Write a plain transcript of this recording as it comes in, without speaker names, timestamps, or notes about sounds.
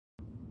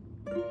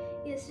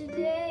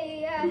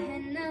Yesterday I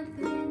had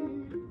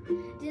nothing,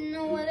 didn't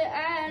know whether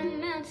I'd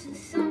amount to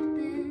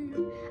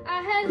something.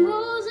 I had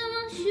holes in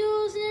my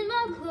shoes and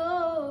my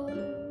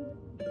clothes.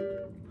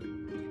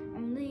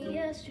 Only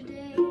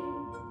yesterday,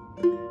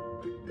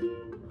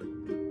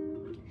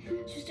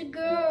 just a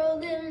girl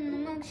living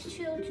amongst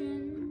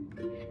children,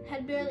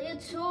 had barely a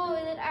toy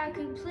that I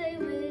could play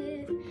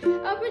with.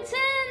 I'll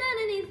pretend that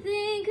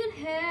anything could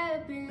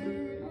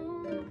happen.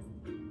 Oh,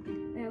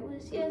 that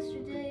was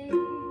yesterday.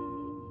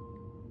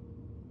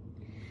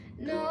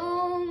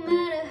 No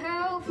matter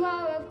how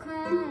far I've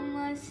come,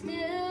 I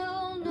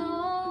still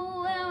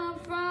know where I'm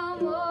from.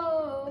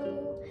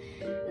 Oh,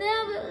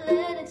 never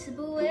let it slip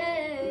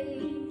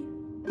away.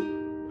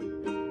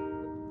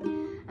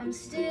 I'm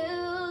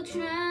still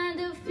trying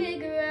to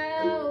figure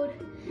out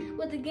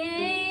what the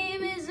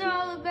game is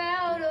all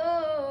about.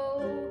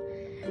 Oh,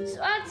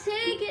 so I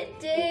take it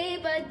day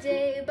by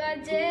day by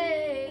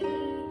day.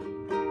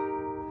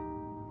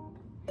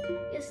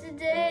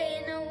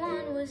 Yesterday no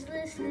one was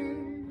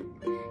listening.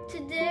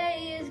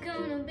 Today is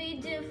gonna be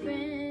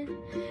different.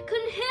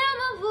 Couldn't hear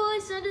my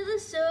voice under the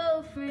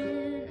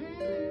sofa.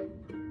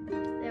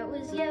 That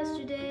was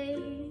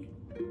yesterday.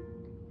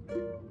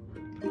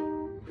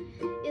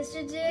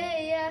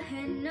 Yesterday I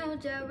had no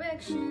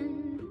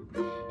direction.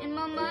 In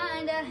my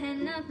mind I had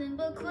nothing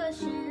but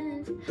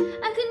questions.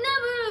 I could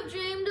never have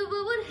dreamed of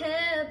what would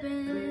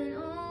happen.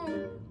 Oh,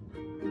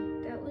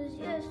 that was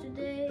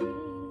yesterday.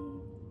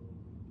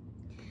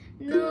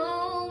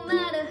 No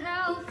matter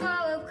how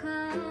far I've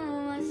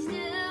come, I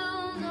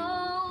still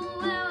know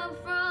where I'm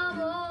from.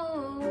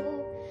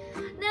 Oh,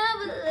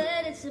 never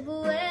let it slip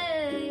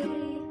away.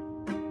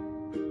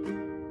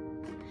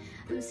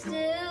 I'm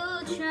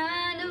still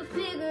trying to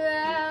figure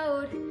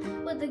out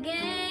what the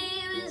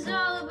game is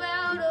all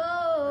about.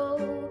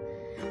 Oh,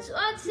 so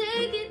I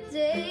take it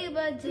day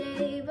by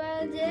day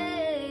by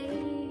day.